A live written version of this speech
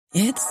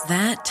It's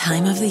that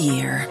time of the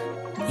year.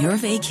 Your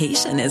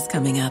vacation is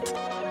coming up.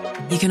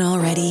 You can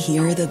already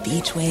hear the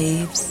beach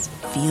waves,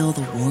 feel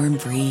the warm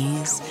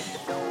breeze,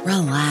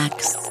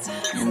 relax,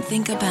 and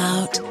think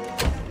about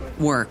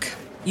work.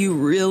 You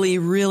really,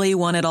 really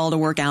want it all to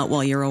work out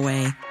while you're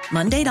away.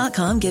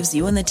 Monday.com gives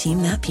you and the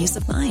team that peace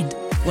of mind.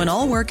 When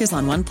all work is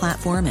on one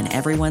platform and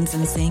everyone's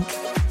in sync,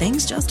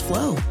 things just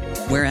flow.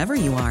 Wherever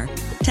you are,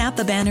 tap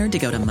the banner to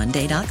go to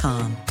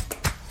Monday.com.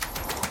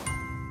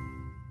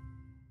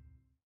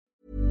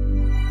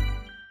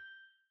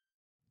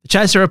 The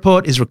Chaser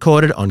Report is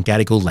recorded on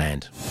Gadigal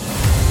land.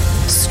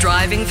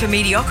 Striving for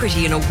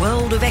mediocrity in a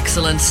world of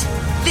excellence.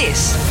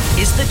 This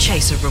is the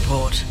Chaser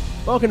Report.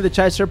 Welcome to the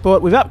Chaser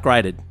Report. We've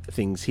upgraded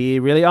things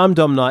here, really. I'm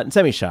Dom Knight, and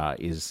Sami Shah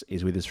is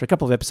with us for a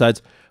couple of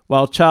episodes,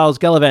 while Charles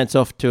gallivants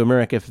off to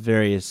America for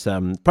various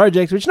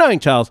projects, which, knowing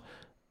Charles,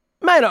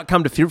 may not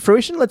come to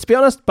fruition, let's be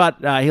honest, but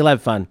he'll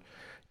have fun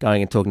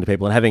going and talking to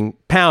people and having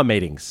power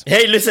meetings.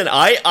 Hey, listen,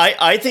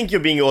 I think you're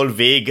being all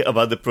vague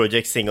about the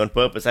project thing on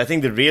purpose. I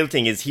think the real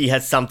thing is he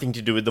has something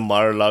to do with the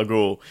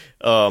Mar-a-Lago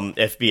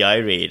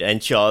FBI raid,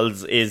 and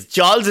Charles is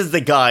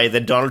the guy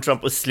that Donald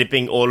Trump was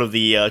slipping all of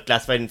the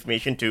classified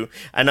information to,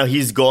 and now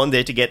he's gone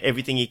there to get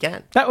everything he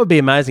can. That would be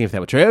amazing if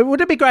that were true.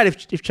 Would it be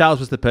great if Charles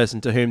was the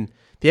person to whom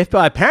the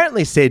FBI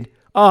apparently said,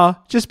 "Oh,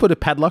 just put a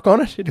padlock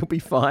on it, it'll be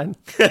fine."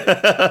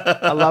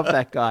 I love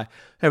that guy,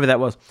 whoever that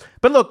was.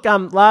 But look,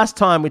 last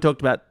time we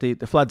talked about the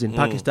floods in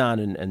Pakistan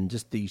and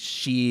just the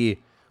sheer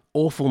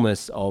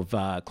awfulness of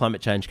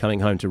climate change coming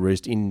home to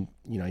roost in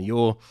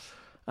your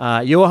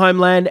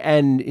homeland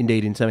and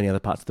indeed in so many other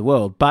parts of the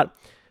world. But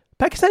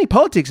Pakistani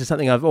politics is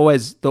something I've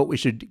always thought we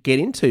should get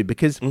into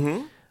because,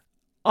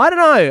 I don't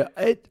know,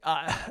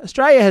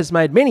 Australia has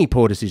made many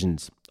poor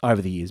decisions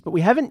over the years, but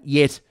we haven't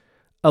yet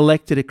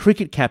elected a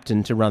cricket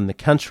captain to run the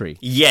country.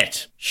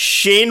 Yet.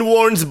 Shane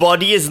Warne's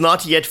body is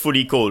not yet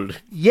fully cold.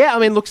 Yeah, I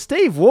mean, look,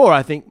 Steve Waugh,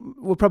 I think,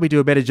 will probably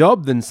do a better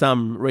job than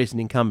some recent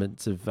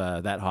incumbents of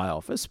that high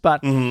office.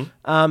 But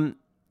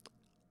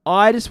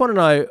I just want to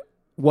know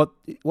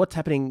what's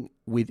happening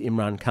with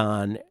Imran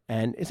Khan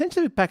and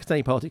essentially with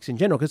Pakistani politics in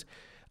general, because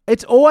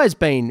it's always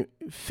been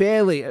a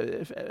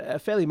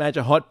fairly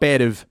major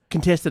hotbed of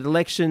contested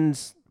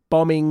elections,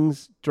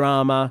 bombings,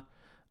 drama,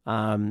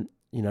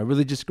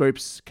 religious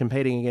groups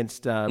competing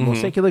against more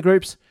secular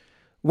groups.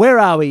 Where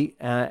are we?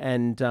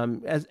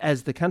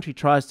 As the country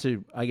tries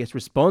to, I guess,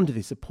 respond to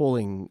this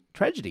appalling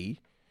tragedy,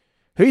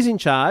 who's in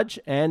charge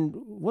and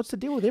what's the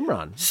deal with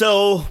Imran?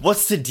 So,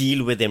 what's the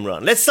deal with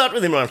Imran? Let's start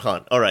with Imran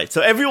Khan. All right.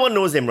 So, everyone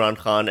knows Imran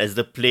Khan as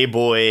the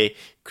playboy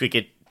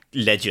cricket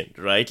legend,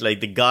 right?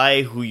 Like the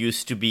guy who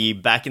used to be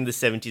back in the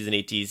 70s and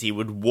 80s, he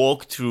would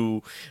walk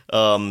through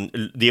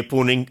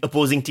the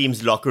opposing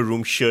team's locker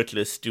room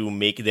shirtless to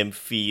make them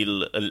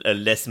feel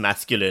less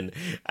masculine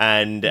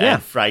and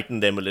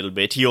frighten them a little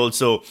bit. He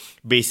also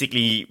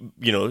basically,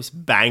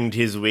 banged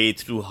his way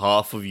through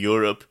half of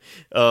Europe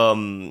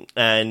and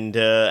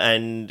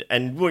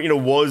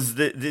was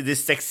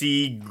this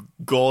sexy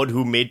god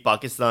who made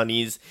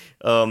Pakistanis,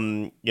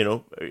 who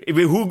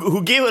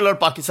gave a lot of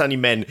Pakistani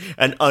men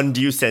an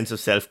undue sense of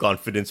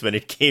self-confidence when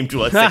it came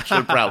to our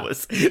sexual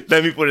prowess.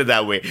 Let me put it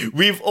that way.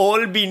 We've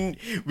all been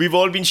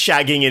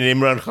shagging in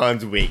Imran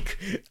Khan's wake.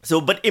 So,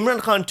 but Imran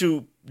Khan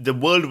to the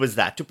world was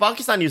that. To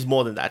Pakistan, he was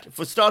more than that.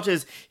 For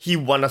starters, he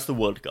won us the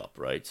World Cup,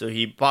 right? So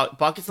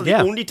Pakistan, the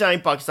only time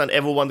Pakistan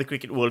ever won the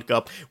Cricket World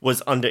Cup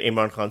was under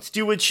Imran Khan's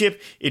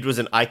stewardship. It was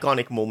an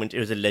iconic moment. It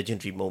was a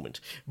legendary moment.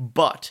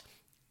 But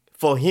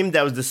for him,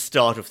 that was the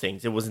start of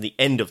things. It wasn't the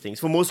end of things.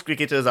 For most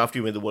cricketers, after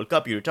you win the World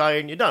Cup, you retire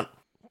and you're done.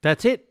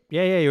 That's it.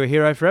 Yeah, you're a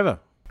hero forever.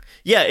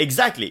 Yeah,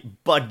 exactly.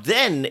 But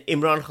then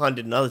Imran Khan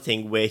did another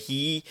thing where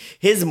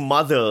his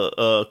mother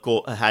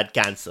had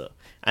cancer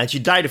and she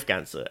died of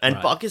cancer. And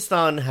right.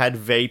 Pakistan had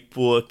very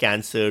poor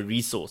cancer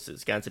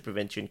resources, cancer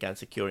prevention,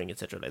 cancer curing,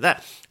 etc. like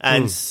that.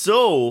 And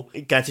so,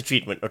 cancer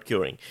treatment, not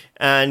curing.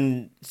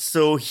 And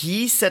so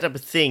he set up a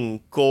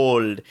thing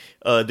called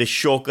the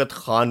Shaukat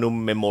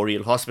Khanum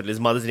Memorial Hospital. His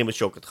mother's name was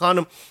Shaukat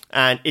Khanum,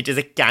 and it is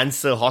a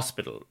cancer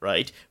hospital,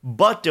 right?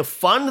 But to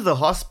fund the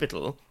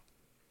hospital,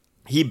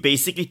 he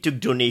basically took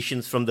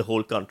donations from the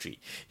whole country.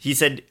 He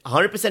said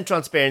 100%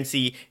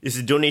 transparency. This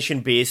is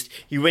donation based.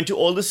 He went to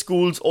all the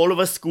schools. All of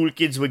us school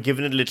kids were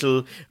given a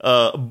little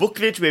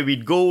booklet where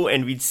we'd go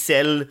and we'd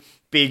sell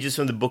pages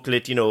from the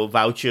booklet,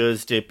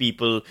 vouchers to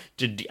people,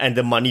 and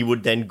the money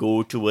would then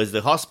go towards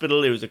the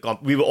hospital. It was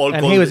we were all.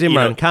 And he was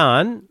Imran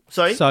Khan.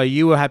 Sorry. So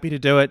you were happy to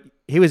do it.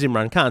 He was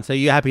Imran Khan, so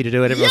you're happy to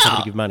do it. Everyone's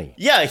happy to give money.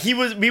 Yeah,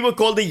 we were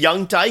called the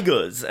Young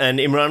Tigers, and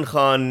Imran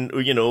Khan,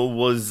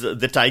 was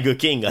the Tiger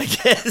King, I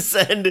guess.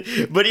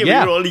 We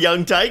were all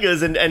young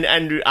tigers, and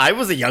I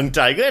was a young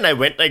tiger, and I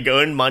went,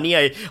 earned money.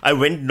 I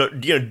went,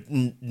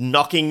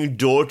 knocking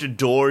door to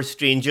door,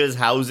 strangers'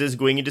 houses,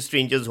 going into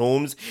strangers'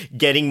 homes,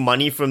 getting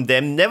money from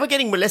them, never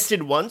getting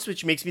molested once,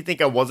 which makes me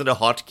think I wasn't a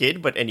hot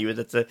kid. But anyway,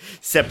 that's a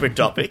separate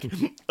topic.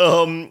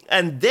 And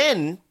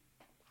then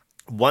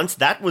Once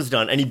that was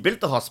done, and he built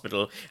the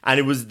hospital, and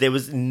there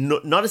was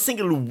not a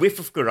single whiff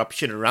of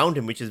corruption around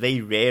him, which is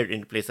very rare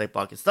in a place like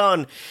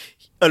Pakistan.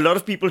 A lot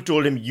of people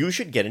told him, you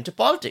should get into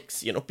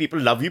politics. People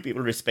love you,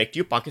 people respect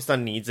you.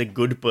 Pakistan needs a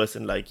good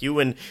person like you,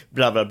 and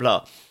blah, blah,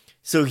 blah.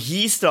 So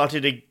he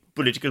started a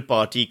political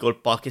party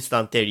called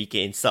Pakistan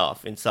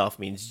Tehreek-e-Insaf. Insaf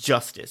means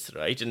justice,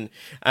 right?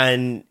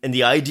 And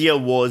the idea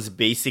was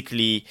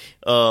basically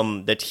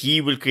that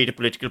he will create a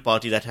political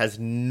party that has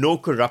no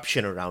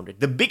corruption around it.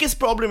 The biggest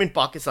problem in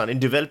Pakistan, in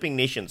developing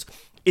nations,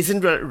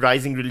 isn't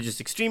rising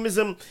religious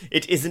extremism.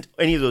 It isn't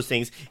any of those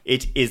things.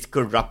 It is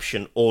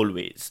corruption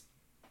always.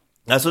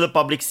 That's what the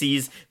public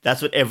sees.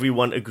 That's what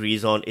everyone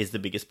agrees on is the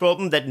biggest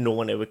problem that no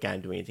one ever can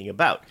do anything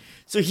about.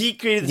 So he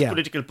created this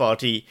political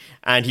party,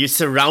 and he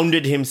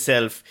surrounded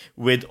himself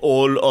with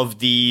all of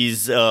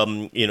these,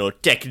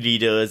 tech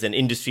leaders and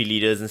industry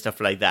leaders and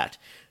stuff like that.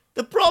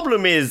 The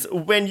problem is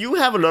when you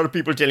have a lot of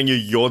people telling you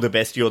you're the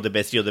best, you're the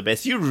best, you're the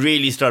best, you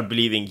really start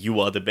believing you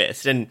are the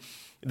best. And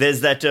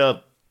there's that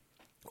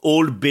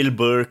old Bill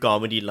Burr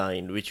comedy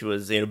line, which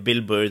was,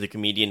 Bill Burr, the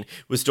comedian,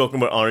 was talking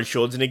about Arnold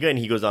Schwarzenegger, and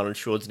he goes, Arnold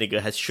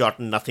Schwarzenegger has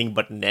shot nothing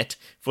but net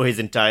for his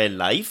entire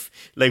life.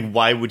 Like,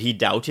 why would he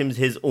doubt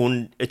his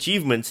own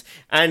achievements?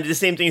 And the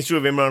same thing is true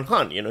of Imran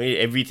Khan.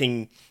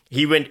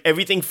 He went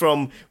everything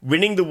from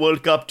winning the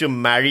World Cup to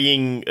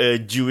marrying a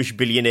Jewish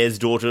billionaire's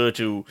daughter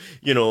to,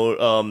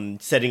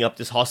 setting up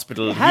this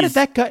hospital. How did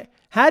that go?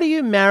 How do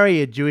you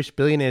marry a Jewish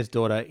billionaire's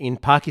daughter in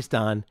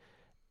Pakistan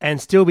and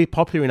still be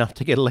popular enough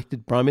to get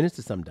elected prime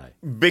minister someday?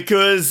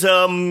 Because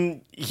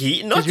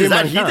he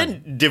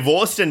then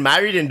divorced and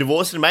married and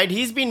divorced and married.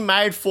 He's been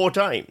married 4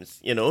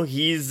 times.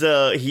 He's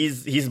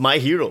my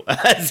hero,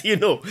 as you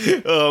know.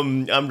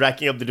 I'm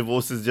racking up the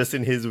divorces just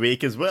in his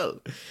wake as well.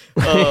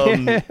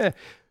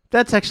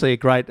 That's actually a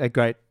great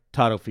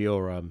title for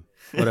your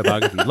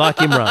autobiography, Like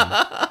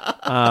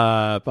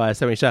Imran, by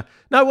Sami Shah.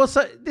 No, well,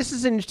 so this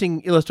is an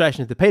interesting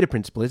illustration of the Peter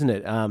Principle, isn't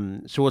it?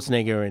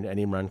 Schwarzenegger and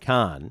Imran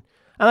Khan.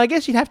 And I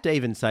guess you'd have to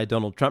even say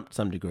Donald Trump to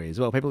some degree as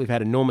well. People who've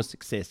had enormous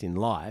success in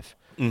life.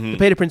 Mm-hmm. The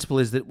Peter Principle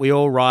is that we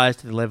all rise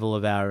to the level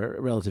of our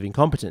relative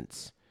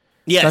incompetence.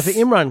 Yes. So for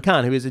Imran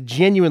Khan, who is a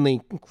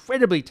genuinely,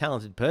 incredibly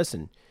talented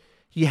person,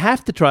 you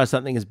have to try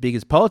something as big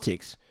as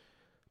politics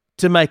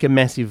to make a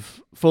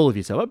massive fool of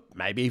yourself.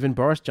 Maybe even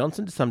Boris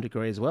Johnson to some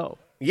degree as well.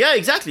 Yeah,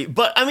 exactly.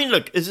 But, I mean,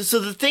 look, so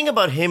the thing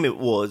about him, it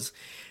was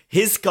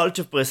his cult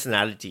of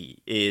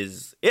personality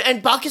is...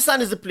 And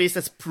Pakistan is a place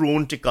that's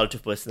prone to cult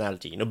of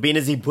personality.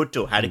 Benazir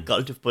Bhutto had a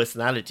cult of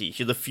personality.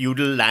 She's a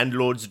feudal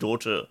landlord's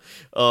daughter.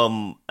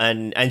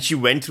 And she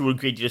went through a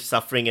great deal of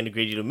suffering and a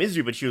great deal of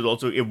misery, but she was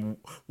also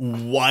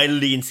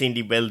wildly,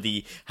 insanely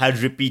wealthy, had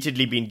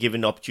repeatedly been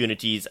given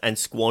opportunities and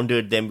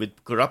squandered them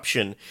with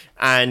corruption,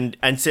 and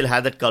still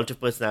had that cult of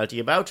personality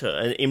about her.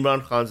 And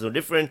Imran Khan's no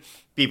different.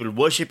 People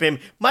worship him.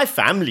 My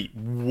family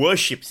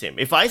worships him.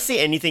 If I say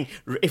anything,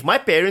 if my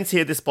parents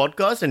hear this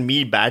podcast and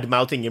me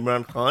bad-mouthing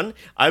Imran Khan,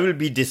 I will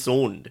be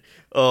disowned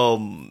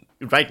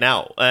right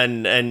now.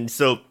 And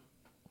so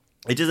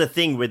it is a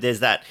thing where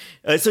there's that.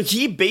 So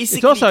he basically...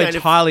 It's also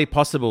entirely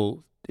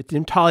possible that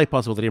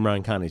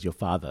Imran Khan is your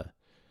father.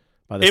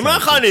 Imran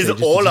Khan is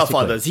all our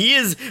fathers.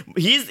 He's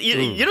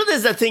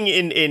there's that thing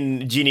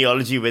in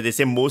genealogy where they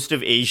say most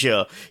of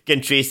Asia can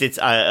trace its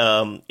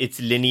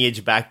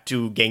lineage back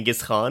to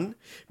Genghis Khan,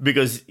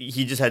 because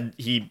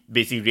he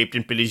basically raped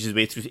and pillaged his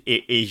way through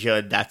Asia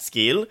at that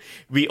scale.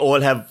 We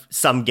all have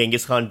some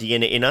Genghis Khan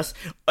DNA in us.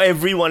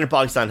 Everyone in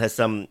Pakistan has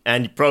some,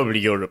 and probably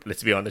Europe,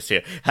 let's be honest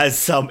here, has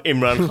some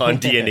Imran Khan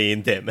DNA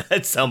in them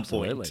at some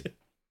point.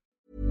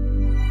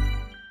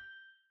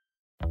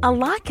 A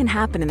lot can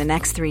happen in the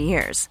next 3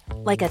 years.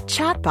 Like a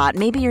chatbot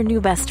may be your new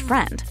best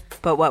friend.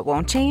 But what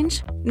won't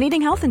change?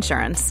 Needing health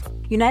insurance.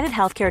 United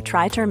Healthcare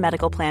Tri-Term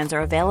Medical Plans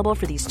are available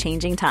for these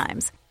changing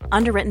times.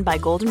 Underwritten by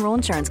Golden Rule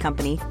Insurance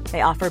Company,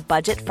 they offer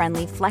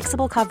budget-friendly,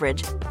 flexible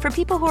coverage for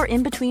people who are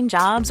in between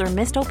jobs or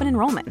missed open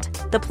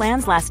enrollment. The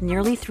plans last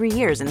nearly 3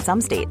 years in some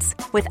states,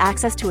 with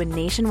access to a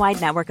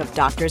nationwide network of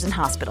doctors and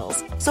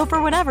hospitals. So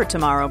for whatever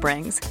tomorrow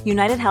brings,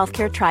 United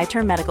Healthcare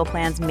Tri-Term Medical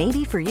Plans may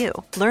be for you.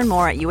 Learn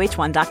more at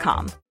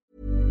uh1.com.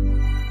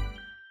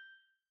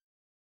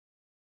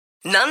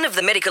 None of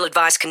the medical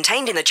advice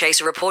contained in the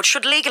Chaser Report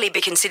should legally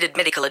be considered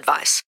medical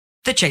advice.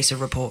 The Chaser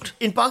Report.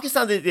 In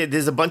Pakistan,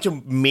 there's a bunch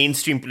of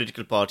mainstream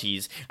political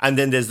parties, and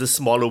then there's the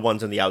smaller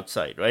ones on the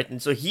outside, right?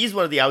 And so he's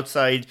one of the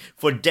outside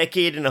for a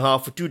decade and a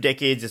half, for 2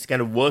 decades, just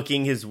kind of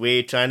working his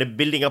way,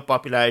 building up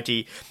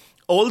popularity,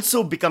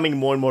 also becoming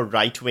more and more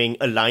right-wing,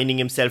 aligning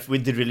himself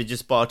with the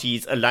religious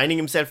parties, aligning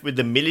himself with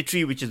the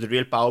military, which is the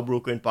real power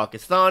broker in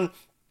Pakistan.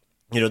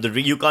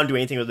 You can't do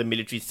anything with the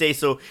military say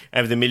so,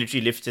 and if the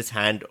military lifts its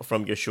hand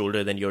from your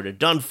shoulder, then you're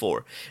done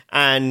for.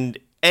 And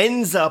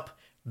ends up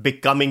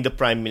becoming the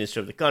prime minister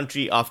of the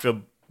country after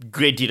a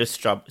great deal of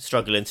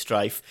struggle and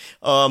strife.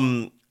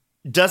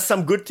 Does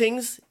some good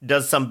things,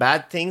 does some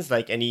bad things,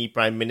 like any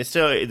prime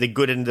minister. The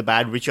good and the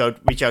bad, which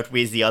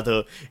outweighs the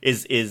other,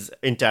 is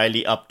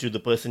entirely up to the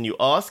person you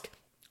ask.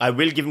 I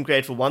will give him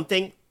credit for one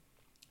thing.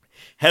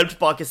 helped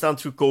Pakistan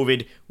through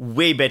COVID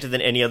way better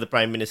than any other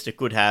prime minister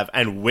could have,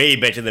 and way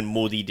better than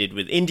Modi did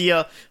with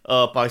India.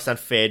 Pakistan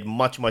fared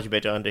much, much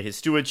better under his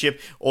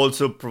stewardship.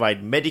 Also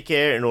provide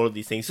Medicare and all of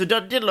these things. So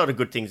did a lot of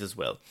good things as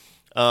well.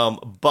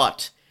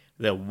 But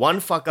the one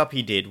fuck up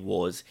he did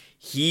was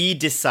he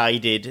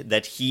decided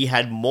that he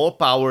had more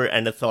power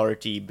and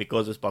authority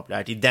because of his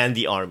popularity than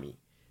the army,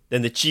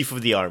 than the chief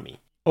of the army.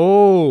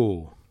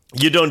 Oh.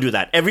 You don't do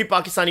that. Every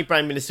Pakistani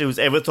prime minister who's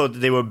ever thought that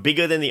they were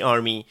bigger than the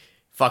army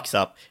fucks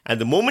up.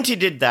 And the moment he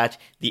did that,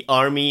 the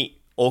army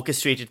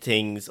orchestrated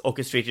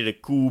a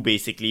coup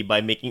basically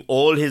by making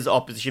all his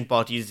opposition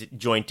parties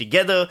join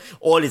together,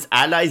 all his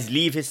allies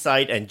leave his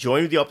side and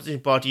join with the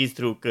opposition parties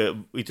through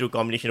a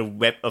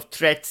combination of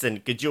threats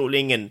and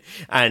cajoling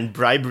and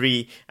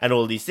bribery and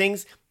all these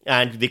things.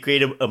 And they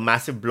created a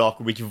massive bloc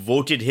which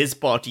voted his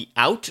party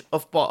out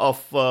of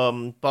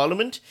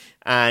parliament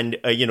and,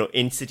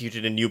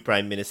 instituted a new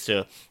prime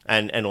minister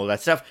and all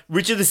that stuff,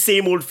 which are the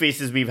same old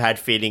faces we've had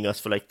failing us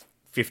for like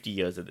 50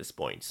 years at this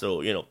point.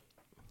 So,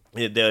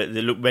 they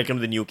look, welcome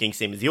to the new king,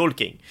 same as the old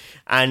king.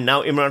 And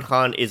now Imran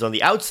Khan is on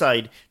the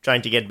outside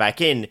trying to get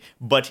back in,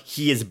 but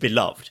he is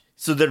beloved.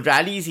 So the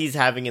rallies he's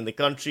having in the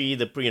country,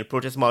 the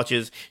protest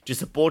marches to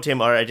support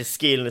him are at a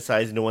scale and a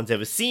size no one's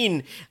ever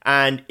seen.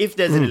 And if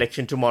there's an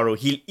election tomorrow,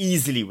 he'll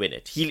easily win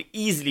it. He'll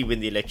easily win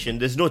the election.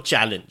 There's no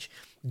challenge.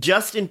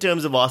 Just in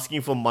terms of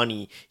asking for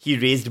money, he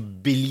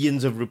raised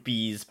billions of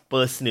rupees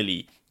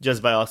personally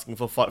just by asking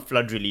for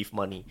flood relief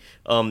money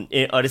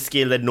at a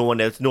scale that no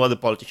other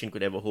politician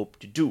could ever hope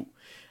to do.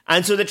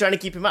 And so they're trying to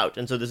keep him out.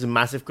 And so there's a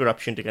massive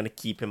corruption to kind of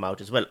keep him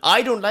out as well.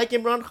 I don't like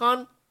Imran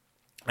Khan.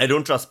 I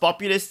don't trust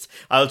populists.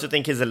 I also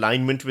think his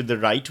alignment with the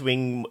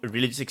right-wing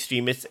religious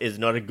extremists is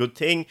not a good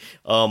thing.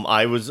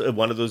 I was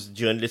one of those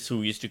journalists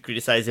who used to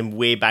criticize him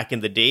way back in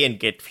the day and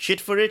get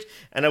shit for it,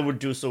 and I would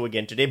do so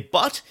again today.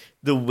 But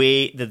the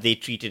way that they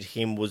treated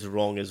him was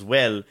wrong as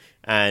well,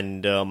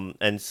 and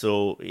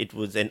so it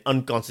was an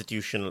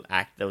unconstitutional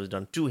act that was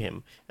done to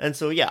him. And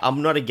so, yeah,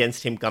 I'm not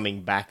against him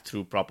coming back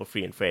through proper,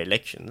 free and fair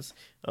elections,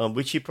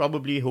 which he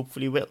probably,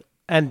 hopefully will.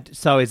 And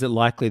so is it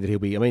likely that he'll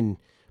be,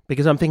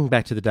 because I'm thinking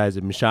back to the days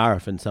of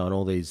Musharraf and so on,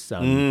 all these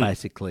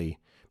basically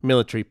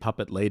military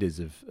puppet leaders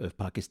of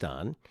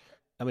Pakistan.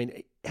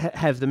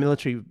 Have the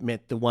military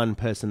met the one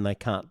person they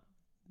can't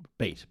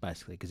beat,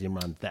 basically, because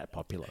Imran's that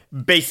popular?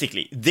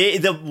 Basically,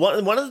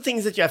 one of the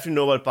things that you have to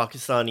know about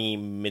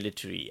Pakistani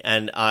military,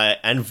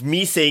 and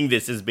me saying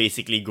this is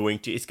basically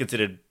is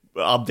considered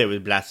up there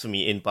with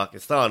blasphemy in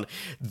Pakistan.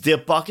 The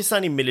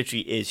Pakistani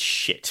military is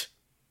shit.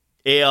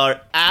 They are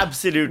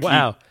absolutely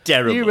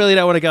terrible. You really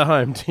don't want to go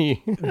home, do you?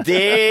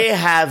 They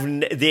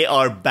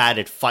are bad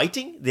at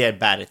fighting. They are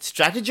bad at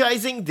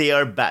strategizing. They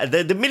are bad.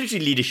 The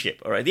military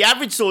leadership, all right? The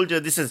average soldier,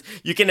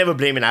 you can never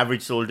blame an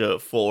average soldier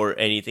for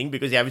anything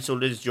because the average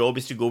soldier's job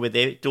is to go where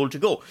they're told to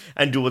go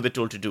and do what they're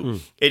told to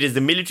do. It is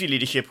the military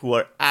leadership who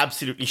are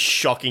absolutely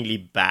shockingly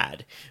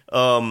bad.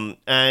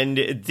 And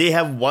they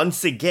have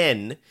once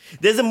again,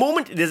 there's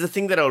a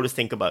thing that I always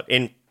think about.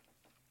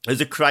 There's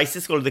a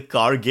crisis called the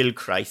Kargil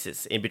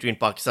crisis in between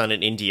Pakistan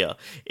and India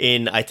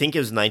in, I think it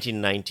was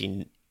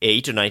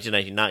 1998 or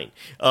 1999.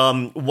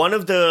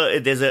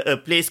 There's a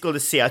place called the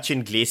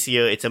Siachen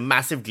Glacier. It's a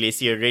massive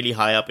glacier really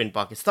high up in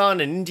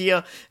Pakistan and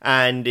India,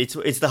 and it's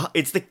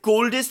the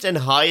coldest and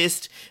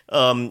highest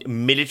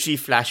military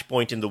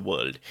flashpoint in the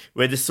world,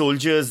 where the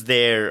soldiers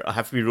there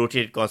have to be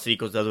rotated constantly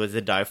because otherwise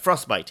they die of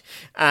frostbite.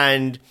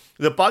 And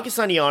the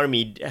Pakistani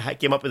army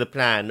came up with a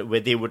plan where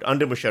they would,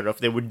 under Musharraf,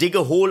 they would dig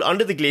a hole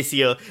under the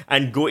glacier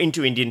and go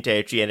into Indian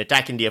territory and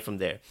attack India from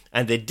there.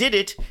 And they did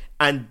it,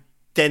 and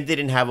then they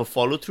didn't have a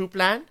follow-through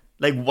plan.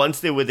 Like, once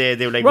they were there,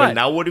 they were like, right. Well,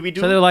 now what do we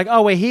do? So they were like,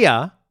 oh, we're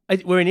here.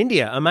 We're in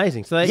India.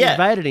 Amazing. So they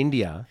invaded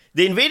India.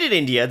 They invaded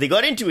India. They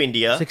got into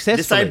India. Successfully.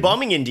 Decided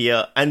bombing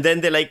India. And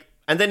then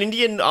then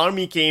Indian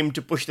army came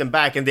to push them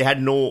back, and they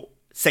had no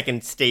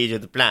second stage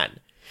of the plan.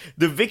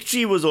 The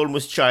victory was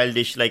almost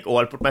childish, like, oh,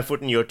 I'll put my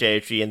foot in your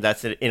territory and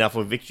that's enough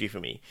of a victory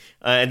for me.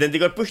 And then they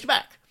got pushed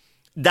back.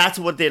 That's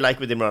what they like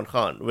with Imran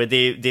Khan, where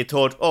they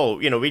thought, oh,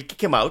 we'll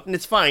kick him out and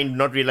it's fine,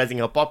 not realizing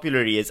how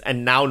popular he is,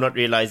 and now not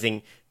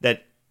realizing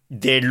that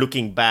they're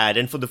looking bad.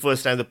 And for the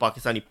first time, the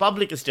Pakistani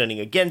public is turning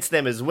against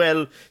them as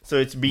well. So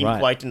it's been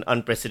quite an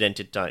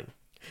unprecedented time.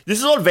 This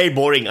is all very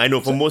boring, I know,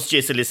 for most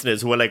Chaser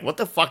listeners who are like, what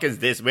the fuck is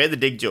this? Where are the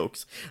dick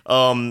jokes?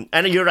 And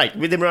you're right.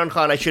 With Imran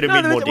Khan, I should have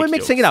made more dick jokes.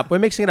 We're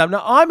mixing it up.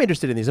 Now, I'm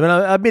interested in this.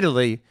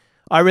 Admittedly,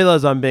 I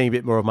realise I'm being a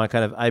bit more of my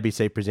kind of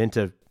ABC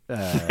presenter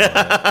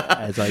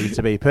as I used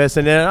to be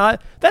person. And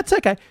that's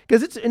okay,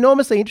 because it's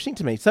enormously interesting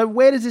to me. So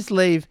where does this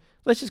leave?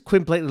 Let's just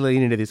completely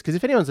lean into this, because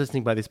if anyone's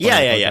listening by this point,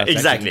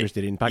 exactly,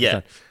 interested in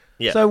Pakistan.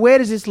 Yeah. So where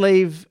does this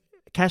leave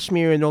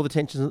Kashmir and all the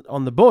tensions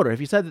on the border? If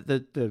you say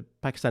that the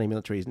Pakistani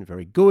military isn't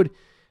very good,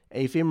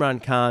 if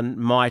Imran Khan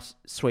might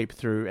sweep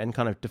through and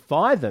kind of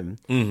defy them,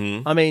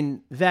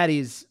 that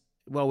is,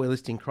 well, we're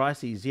listing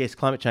crises. Yes,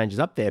 climate change is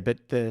up there,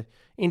 but the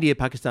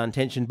India-Pakistan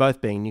tension, both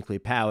being nuclear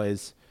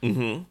powers,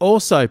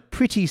 also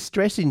pretty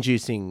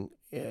stress-inducing,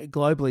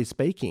 globally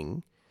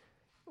speaking.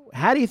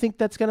 How do you think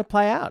that's going to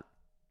play out?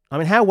 I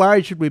mean, how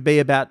worried should we be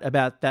about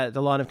that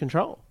the line of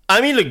control?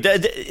 I mean, look,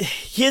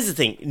 here's the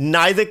thing.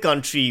 Neither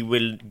country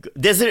will...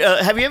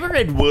 have you ever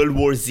read World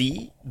War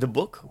Z, the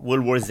book?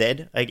 World War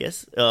Z, I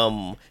guess,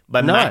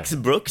 by Max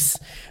Brooks.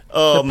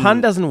 The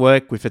pun doesn't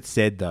work if it's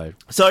Z, though.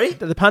 Sorry?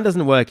 The pun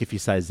doesn't work if you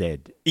say Z.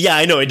 Yeah,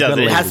 I know, it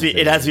doesn't.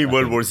 It has to be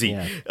World War Z.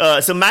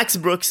 Yeah. So Max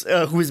Brooks,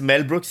 who is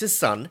Mel Brooks'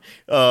 son,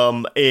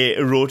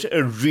 wrote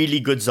a really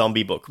good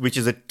zombie book, which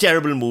is a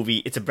terrible movie.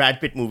 It's a Brad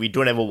Pitt movie.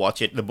 Don't ever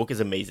watch it. The book is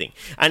amazing.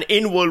 And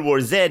in World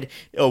War Z,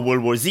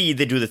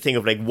 they do the thing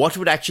of like, what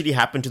would actually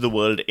happen to the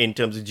world in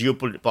terms of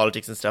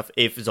geopolitics and stuff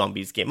if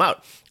zombies came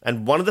out?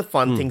 And one of the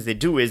fun things they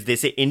do is they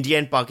say India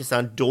and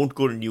Pakistan don't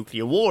go to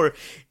nuclear war.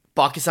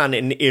 Pakistan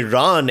and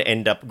Iran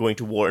end up going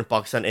to war, and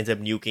Pakistan ends up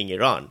nuking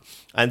Iran.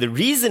 And the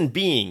reason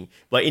being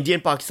why India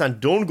and Pakistan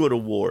don't go to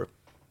war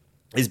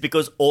is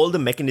because all the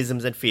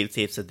mechanisms and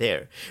fail-safes are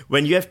there.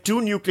 When you have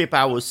two nuclear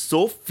powers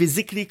so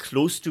physically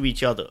close to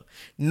each other,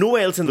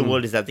 nowhere else in the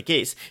world is that the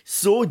case,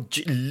 so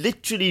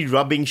literally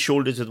rubbing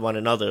shoulders with one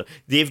another,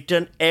 they've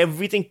done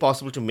everything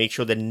possible to make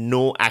sure that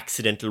no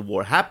accidental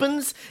war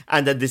happens,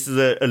 and that this is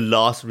a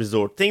last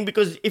resort thing.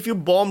 Because if you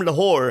bomb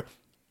Lahore,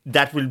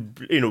 that will,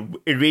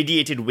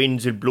 irradiated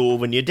winds will blow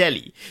over near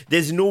Delhi.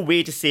 There's no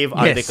way to save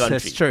either country.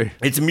 That's true.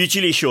 It's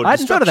mutually assured I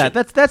hadn't thought destruction.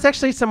 of that. That's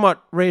actually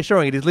somewhat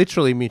reassuring. It is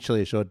literally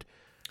mutually assured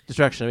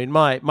destruction. I mean,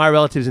 my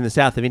relatives in the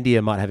south of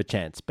India might have a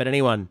chance, but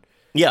anyone,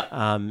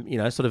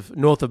 sort of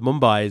north of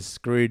Mumbai is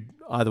screwed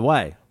either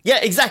way. Yeah,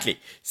 exactly.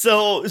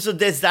 So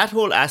there's that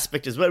whole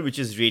aspect as well, which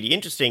is really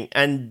interesting.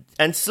 And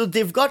so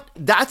they've got,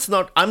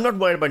 I'm not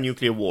worried about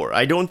nuclear war.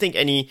 I don't think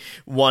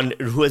anyone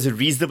who has a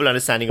reasonable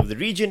understanding of the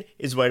region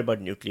is worried about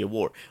nuclear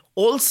war.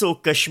 Also,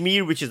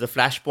 Kashmir, which is a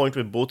flashpoint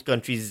where both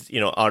countries,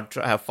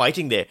 are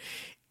fighting there,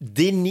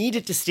 they need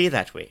it to stay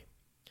that way.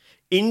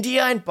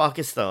 India and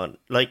Pakistan,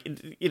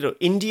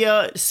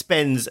 India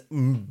spends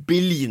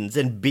billions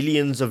and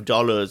billions of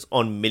dollars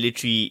on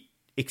military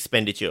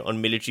expenditure,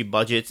 on military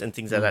budgets and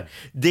things like that.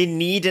 They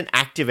need an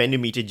active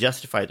enemy to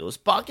justify those.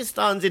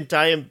 Pakistan's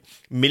entire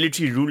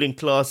military ruling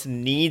class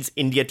needs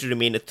India to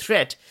remain a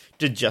threat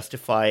to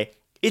justify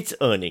its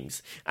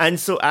earnings. And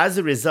so as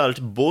a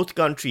result, both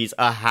countries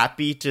are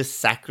happy to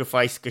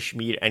sacrifice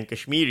Kashmir and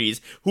Kashmiris,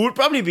 who would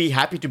probably be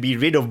happy to be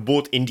rid of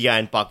both India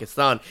and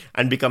Pakistan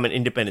and become an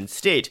independent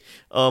state.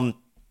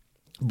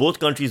 Both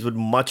countries would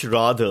much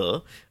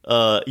rather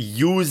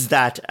use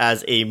that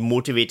as a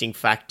motivating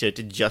factor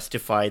to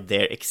justify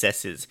their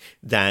excesses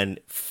than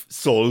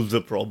solve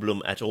the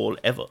problem at all,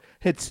 ever.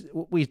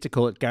 We used to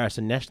call it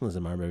garrison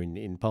nationalism, I remember,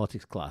 in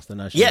politics class. The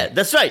notion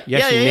that's right. You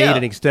actually need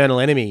an external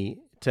enemy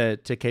to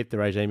keep the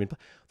regime in place.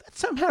 That's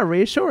somehow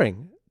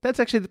reassuring. That's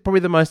actually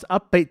probably the most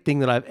upbeat thing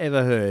that I've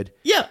ever heard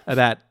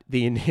about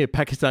the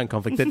India-Pakistan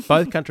conflict, that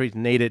both countries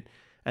need it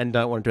and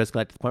don't want it to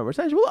escalate to the point where it's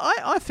saying, well,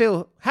 I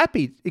feel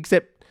happy,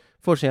 except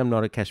fortunately I'm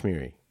not a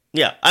Kashmiri.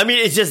 Yeah, I mean,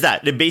 it's just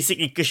that.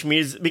 Basically,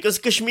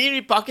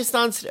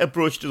 Pakistan's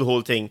approach to the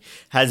whole thing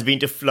has been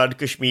to flood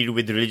Kashmir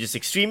with religious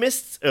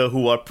extremists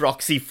who are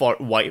proxy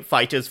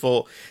fighters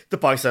for the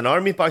Pakistan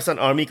army. Pakistan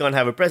army can't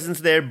have a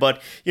presence there,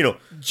 but,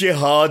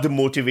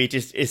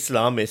 jihad-motivated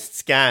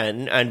Islamists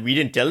can, and we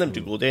didn't tell them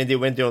to go there, and they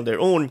went there on their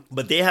own,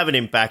 but they have an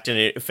impact and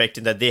an effect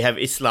in that they have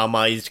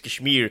Islamized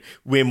Kashmir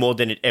way more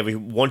than it ever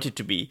wanted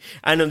to be.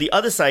 And on the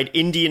other side,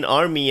 Indian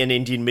army and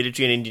Indian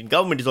military and Indian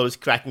government is always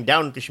cracking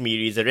down on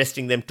Kashmiris,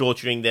 arresting them,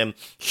 torturing them,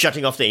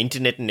 shutting off the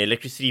internet and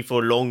electricity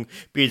for long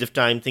periods of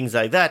time, things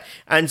like that.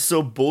 And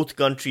so both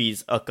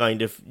countries are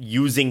kind of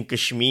using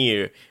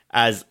Kashmir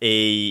as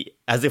a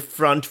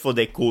front for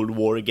their Cold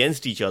War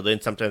against each other,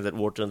 and sometimes that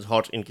war turns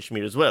hot in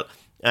Kashmir as well.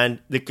 And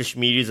the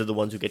Kashmiris are the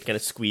ones who get kind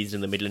of squeezed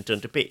in the middle and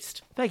turn to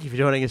paste. Thank you for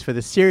joining us for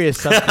the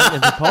serious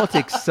subcontinent of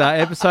politics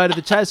episode of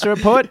the Chaser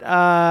Report.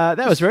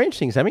 That was very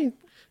interesting, Sami.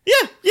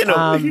 Yeah,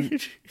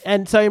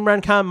 And so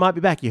Imran Khan might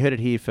be back. You heard it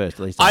here first,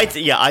 at least. I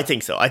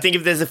think so. I think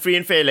if there's a free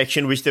and fair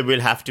election, which there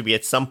will have to be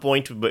at some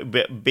point,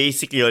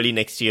 basically early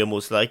next year,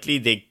 most likely,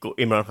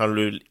 Imran Khan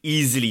will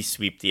easily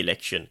sweep the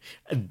election.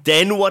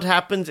 Then what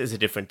happens is a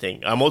different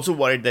thing. I'm also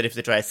worried that if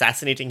they try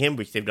assassinating him,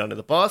 which they've done in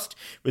the past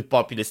with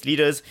populist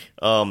leaders,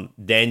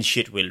 then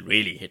shit will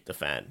really hit the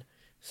fan.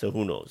 So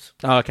who knows?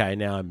 Oh, okay,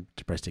 now I'm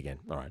depressed again.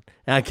 All right.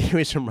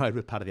 Kiwis from Road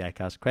with part of the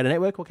Acast Creator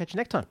Network. We'll catch you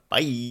next time.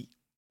 Bye.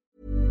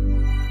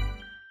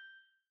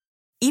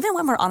 Even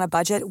when we're on a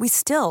budget, we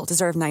still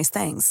deserve nice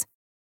things.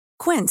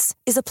 Quince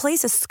is a place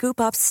to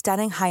scoop up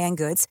stunning high-end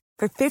goods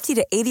for 50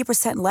 to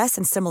 80% less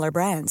than similar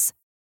brands.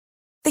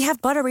 They have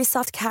buttery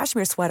soft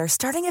cashmere sweaters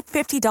starting at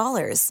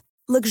 $50,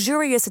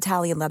 luxurious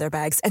Italian leather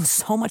bags, and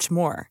so much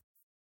more.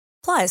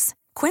 Plus,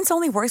 Quince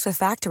only works with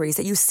factories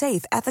that use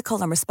safe,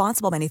 ethical, and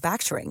responsible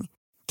manufacturing.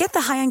 Get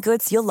the high-end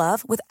goods you'll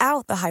love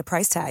without the high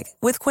price tag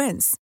with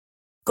Quince.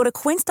 Go to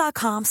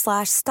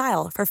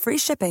quince.com/style for free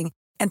shipping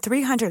and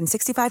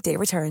 365-day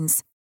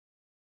returns.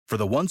 For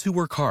the ones who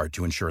work hard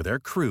to ensure their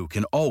crew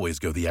can always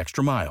go the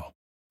extra mile,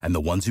 and the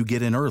ones who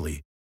get in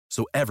early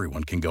so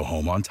everyone can go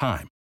home on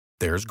time,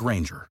 there's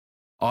Grainger,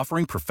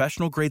 offering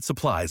professional-grade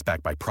supplies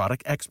backed by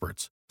product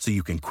experts so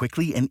you can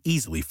quickly and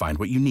easily find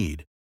what you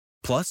need.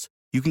 Plus,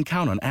 you can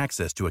count on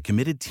access to a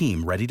committed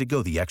team ready to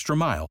go the extra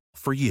mile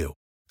for you.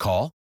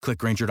 Call, click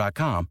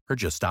Grainger.com, or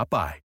just stop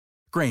by.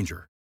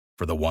 Grainger,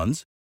 for the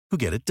ones who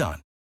get it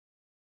done.